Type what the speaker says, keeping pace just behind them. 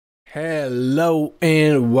Hello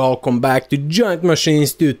and welcome back to Giant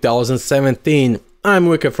Machines 2017. I'm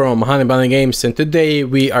Wicca from Honey Bunny Games, and today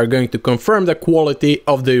we are going to confirm the quality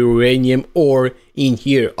of the uranium ore in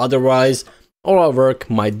here, otherwise all our work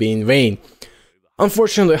might be in vain.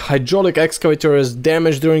 Unfortunately, hydraulic excavator is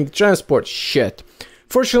damaged during transport. Shit.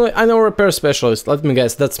 Fortunately, I know a repair specialist. Let me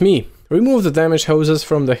guess, that's me. Remove the damaged hoses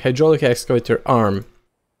from the hydraulic excavator arm.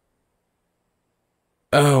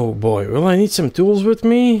 Oh boy, will I need some tools with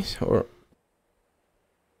me? Or...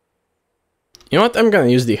 You know what, I'm gonna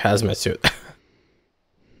use the hazmat suit.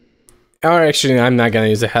 Or actually, I'm not gonna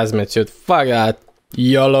use the hazmat suit. Fuck that.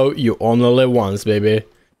 YOLO, you only live once, baby.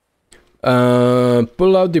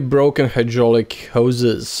 Pull out the broken hydraulic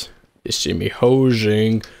hoses. You see me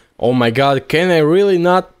hosing. Oh my god, can I really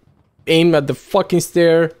not aim at the fucking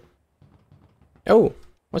stair? Oh,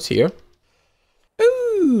 what's here?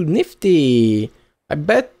 Ooh, nifty. I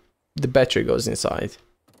bet the battery goes inside.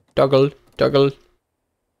 Toggle, toggle,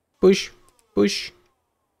 push, push,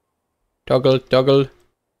 toggle, toggle,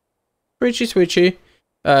 switchy, switchy.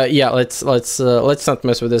 Yeah, let's not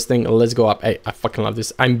mess with this thing. Let's go up. Hey, I fucking love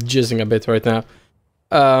this. I'm jizzing a bit right now.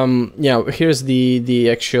 Yeah, here's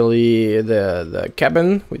the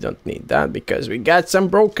cabin. We don't need that because we got some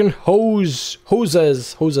broken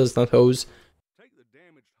hoses, not hose.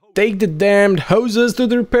 Take the damned hoses to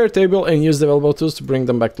the repair table and use the available tools to bring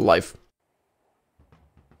them back to life.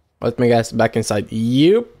 Let me guess, back inside.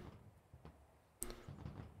 Yep.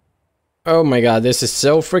 Oh my god, this is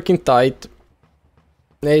so freaking tight.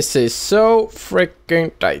 This is so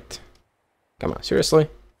freaking tight. Come on, seriously?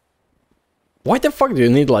 Why the fuck do you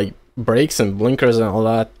need like brakes and blinkers and all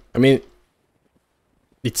that? I mean,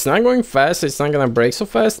 it's not going fast, it's not gonna brake so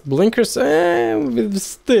fast. Blinkers,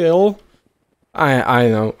 still... I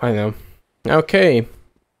know. Okay.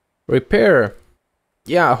 Repair.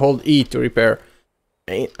 Yeah, hold E to repair.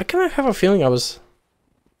 I kind of have a feeling I was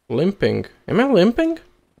limping. Am I limping?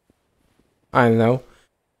 I don't know.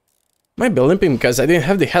 Might be limping because I didn't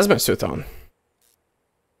have the hazmat suit on.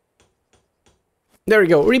 There we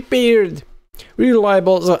go. Repaired.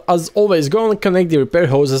 Reliable as always. Go and connect the repair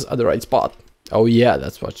hoses at the right spot. Oh yeah,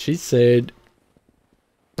 that's what she said.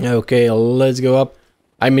 Okay, let's go up.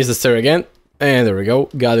 I missed the stair again. And there we go,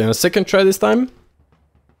 got it on a second try this time.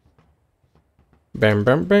 Bam,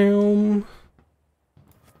 bam, bam.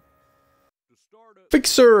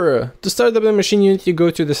 Fixer! To start up the machine, you need to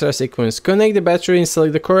go to the start sequence. Connect the battery and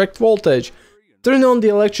select the correct voltage. Turn on the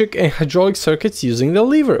electric and hydraulic circuits using the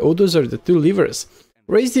lever. Oh, those are the two levers.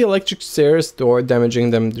 Raise the electric stairs door,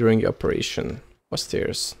 damaging them during the operation. What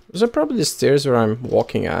stairs? Those are probably the stairs where I'm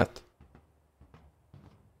walking at.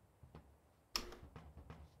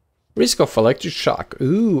 Risk of electric shock.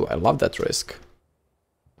 Ooh, I love that risk.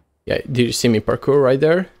 Yeah, did you see me parkour right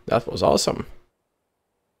there? That was awesome.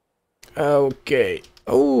 Okay.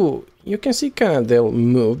 Oh, you can see kind of they'll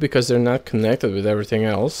move because they're not connected with everything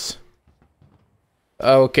else.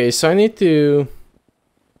 Okay, so I need to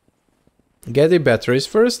get the batteries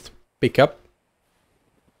first. Pick up.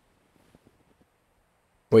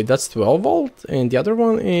 Wait, that's 12 volt, and the other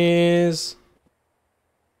one is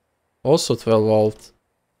also 12 volt.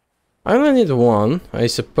 I only need one, I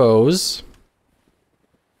suppose.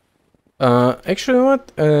 Actually, you know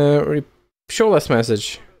what? Show last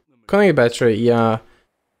message. Connect battery, yeah.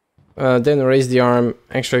 Then raise the arm.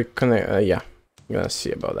 Actually, connect. Yeah, I'm gonna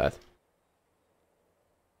see about that.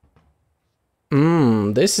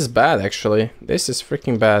 This is bad. Actually, this is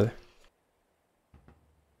freaking bad.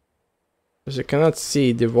 Because you cannot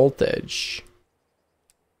see the voltage.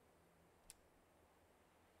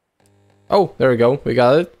 Oh, there we go. We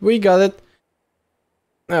got it. We got it.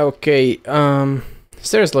 Okay,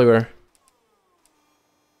 stairs lever.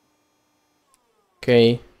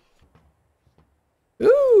 Okay.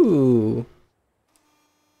 Ooh.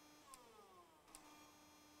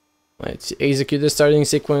 Let's execute the starting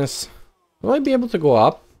sequence. Will I be able to go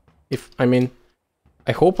up? I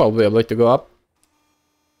hope I'll be able to go up.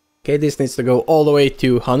 Okay, this needs to go all the way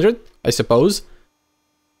to 100, I suppose.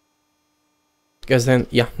 Because then,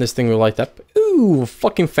 yeah, this thing will light up. Ooh,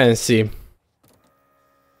 fucking fancy.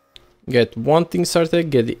 Get one thing started,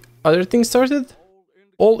 get the other thing started.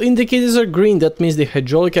 All indicators are green, that means the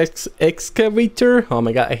hydraulic excavator, oh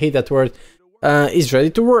my god, I hate that word, is ready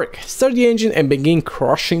to work. Start the engine and begin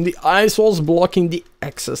crushing the ice walls blocking the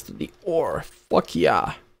access to the ore. Fuck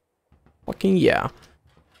yeah. Fucking yeah.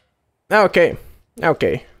 Okay,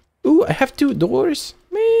 okay. Ooh, I have 2 doors?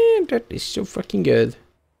 Man, that is so fucking good.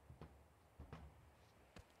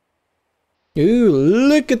 Ooh,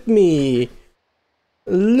 look at me!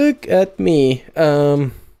 Look at me!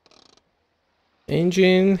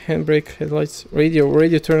 Engine, handbrake, headlights,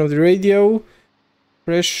 radio, turn off the radio.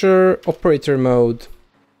 Pressure, operator mode.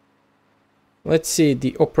 Let's see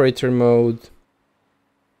the operator mode.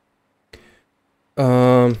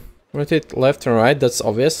 Rotate left and right, that's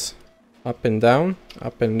obvious. Up and down,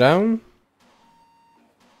 up and down.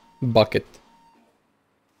 Bucket.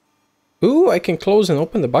 Ooh, I can close and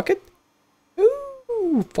open the bucket?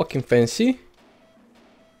 Ooh, fucking fancy.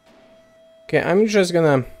 Okay, I'm just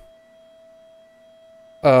gonna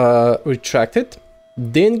retract it,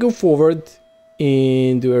 then go forward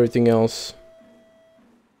and do everything else.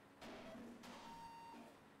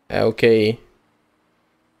 Okay.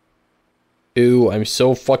 Ooh, I'm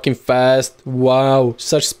so fucking fast. Wow,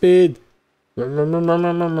 such speed.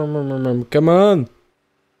 Come on.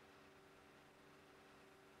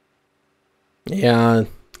 Yeah,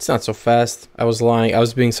 it's not so fast. I was lying. I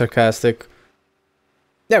was being sarcastic.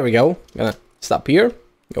 There we go. Gonna stop here.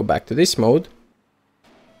 Go back to this mode.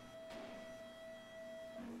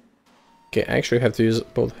 Okay, I actually have to use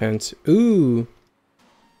both hands. Ooh.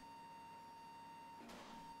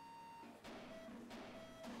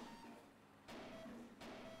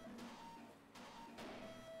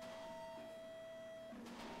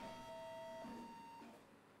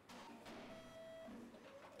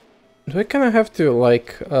 Do I kind of have to,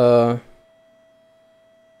 like,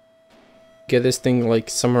 get this thing, like,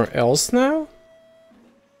 somewhere else now?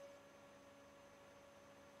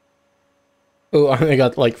 Oh, I only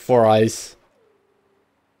got, like, 4 eyes.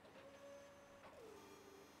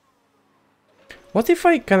 What if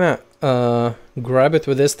I kind of, grab it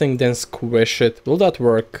with this thing, then squish it? Will that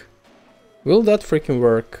work? Will that freaking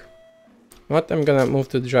work? What? I'm gonna move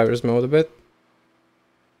to the driver's mode a bit.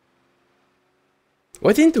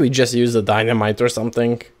 Why didn't we just use the dynamite or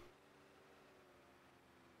something?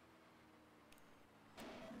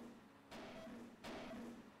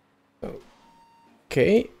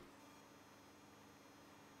 Okay.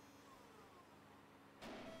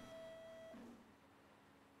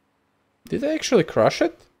 Did I actually crush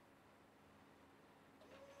it?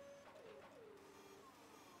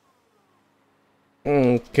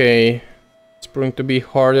 Okay. It's proving to be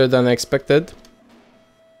harder than I expected.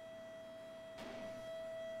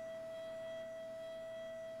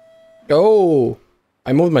 Oh,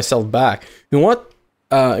 I moved myself back. You know what?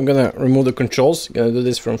 I'm gonna remove the controls. Gonna do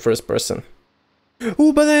this from first person.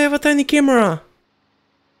 Oh, but I have a tiny camera.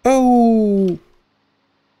 Oh,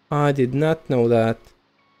 I did not know that.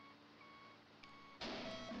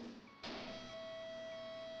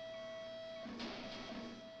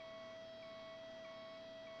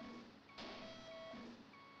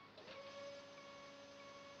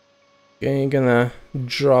 Okay, gonna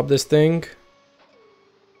drop this thing.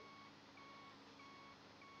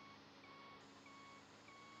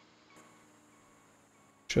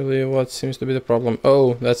 Actually, what seems to be the problem?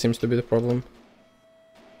 Oh, that seems to be the problem.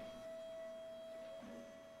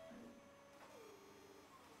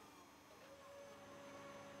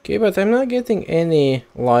 Okay, but I'm not getting any,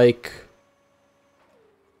 like...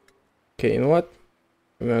 Okay, you know what?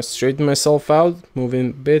 I'm gonna straighten myself out,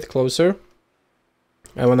 moving a bit closer.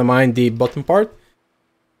 I wanna mind the bottom part.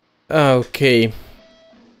 Okay.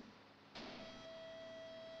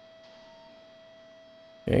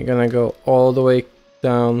 Okay, gonna go all the way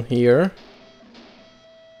down here.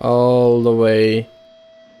 All the way.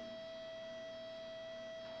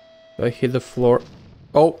 Do I hit the floor?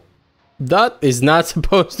 Oh, that is not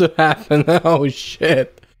supposed to happen. Oh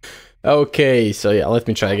shit. Okay, so yeah, let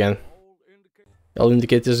me try again. All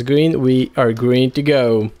indicators green. We are green to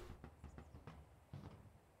go.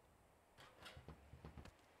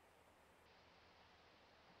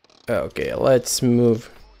 Okay, let's move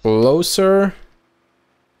closer.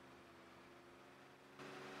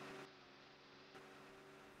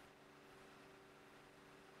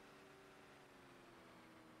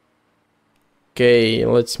 Okay,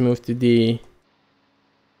 let's move to the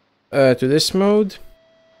to this mode.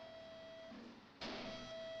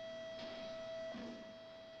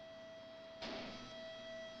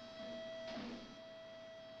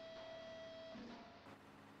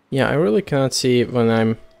 Yeah, I really cannot see when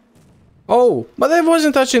I'm... Oh, but I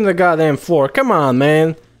wasn't touching the goddamn floor. Come on,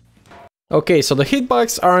 man. Okay, so the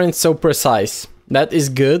hitbox aren't so precise. That is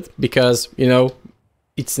good because, you know,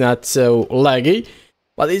 it's not so laggy.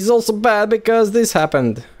 But it's also bad because this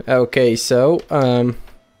happened. Okay, so, turn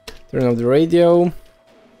off the radio.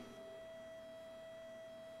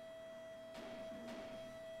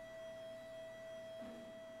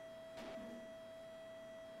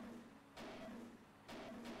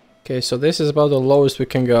 Okay, so this is about the lowest we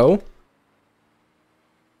can go.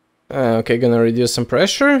 Okay, gonna reduce some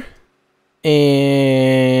pressure.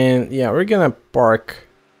 And yeah, we're gonna park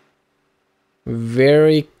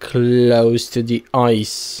very close to the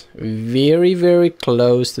ice. Very, very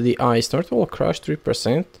close to the ice. North wall crush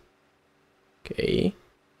 3%. Okay.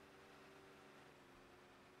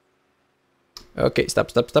 Okay,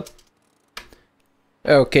 stop.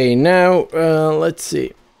 Okay, now let's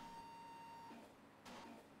see.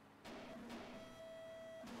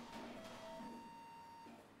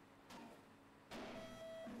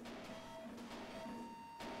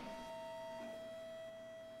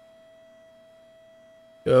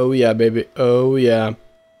 Oh yeah, baby. Oh yeah.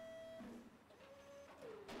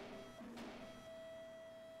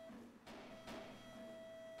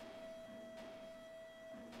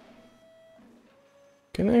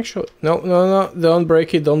 Can I actually... No. Don't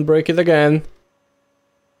break it. Don't break it again.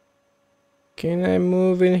 Can I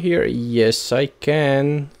move in here? Yes, I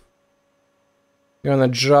can. I'm gonna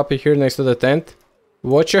drop it here next to the tent.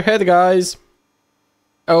 Watch your head, guys.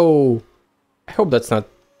 Oh. I hope that's not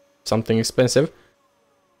something expensive.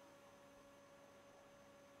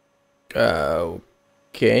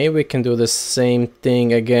 Okay, we can do the same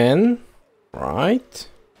thing again. Right.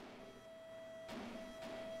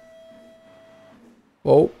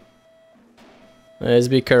 Whoa. Let's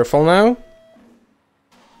be careful now.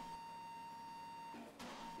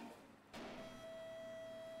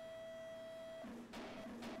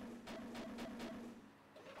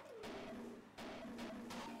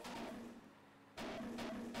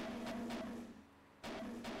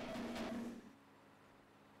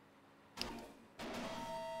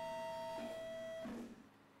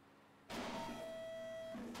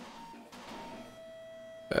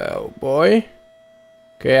 Oh boy.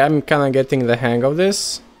 Okay, I'm kind of getting the hang of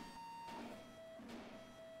this.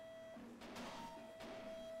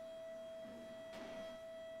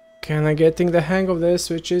 Kinda getting the hang of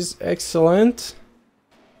this, which is excellent.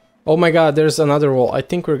 Oh my god, there's another wall. I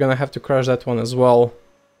think we're gonna have to crush that one as well.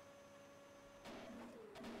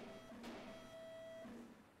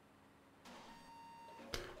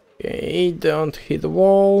 Okay, don't hit the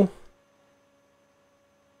wall.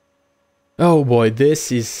 Oh boy,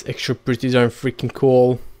 this is actually pretty darn freaking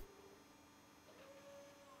cool.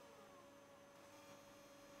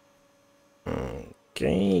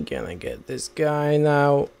 Okay, gonna get this guy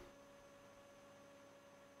now.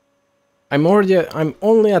 I'm only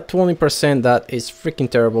at 20%. That is freaking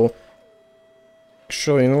terrible.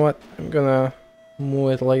 Actually, you know what? I'm gonna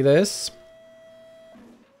move it like this.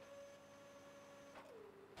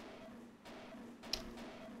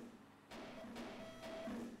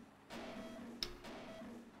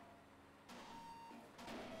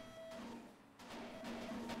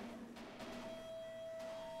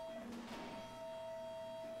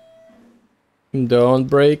 Don't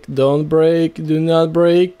break, do not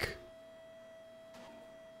break.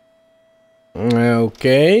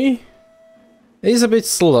 Okay. It's a bit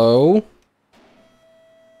slow.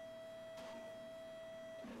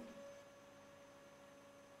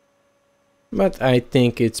 But I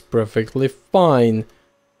think it's perfectly fine.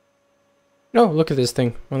 Oh, look at this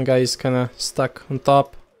thing. One guy is kinda stuck on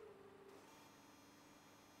top.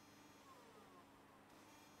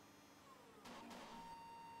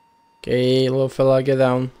 Okay, little fella, get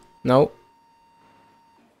down. No.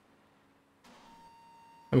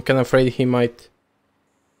 I'm kinda afraid he might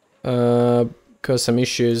cause some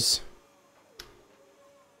issues.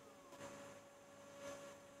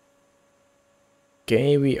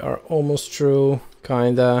 Okay, we are almost through,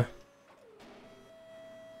 kinda.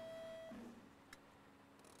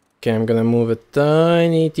 Okay, I'm gonna move a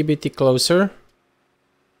tiny bitty closer.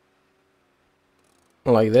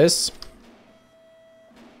 Like this.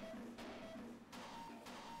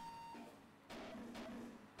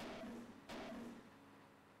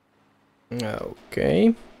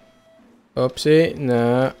 Okay. Oopsie,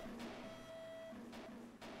 nah.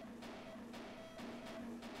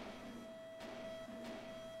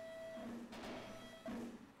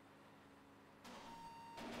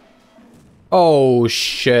 Oh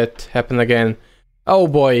shit, happened again. Oh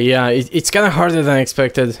boy, yeah, it's kinda harder than I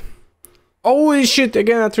expected. Holy shit,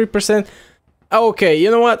 again at 3%. Okay, you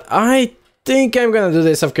know what? I think I'm gonna do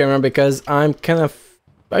this off camera because I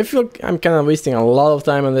feel I'm kind of wasting a lot of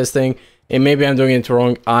time on this thing. And maybe I'm doing it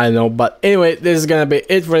wrong, I don't know. But anyway, this is gonna be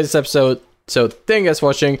it for this episode. So thank you guys for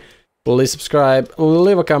watching. Please subscribe,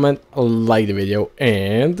 leave a comment, like the video,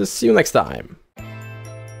 and see you next time.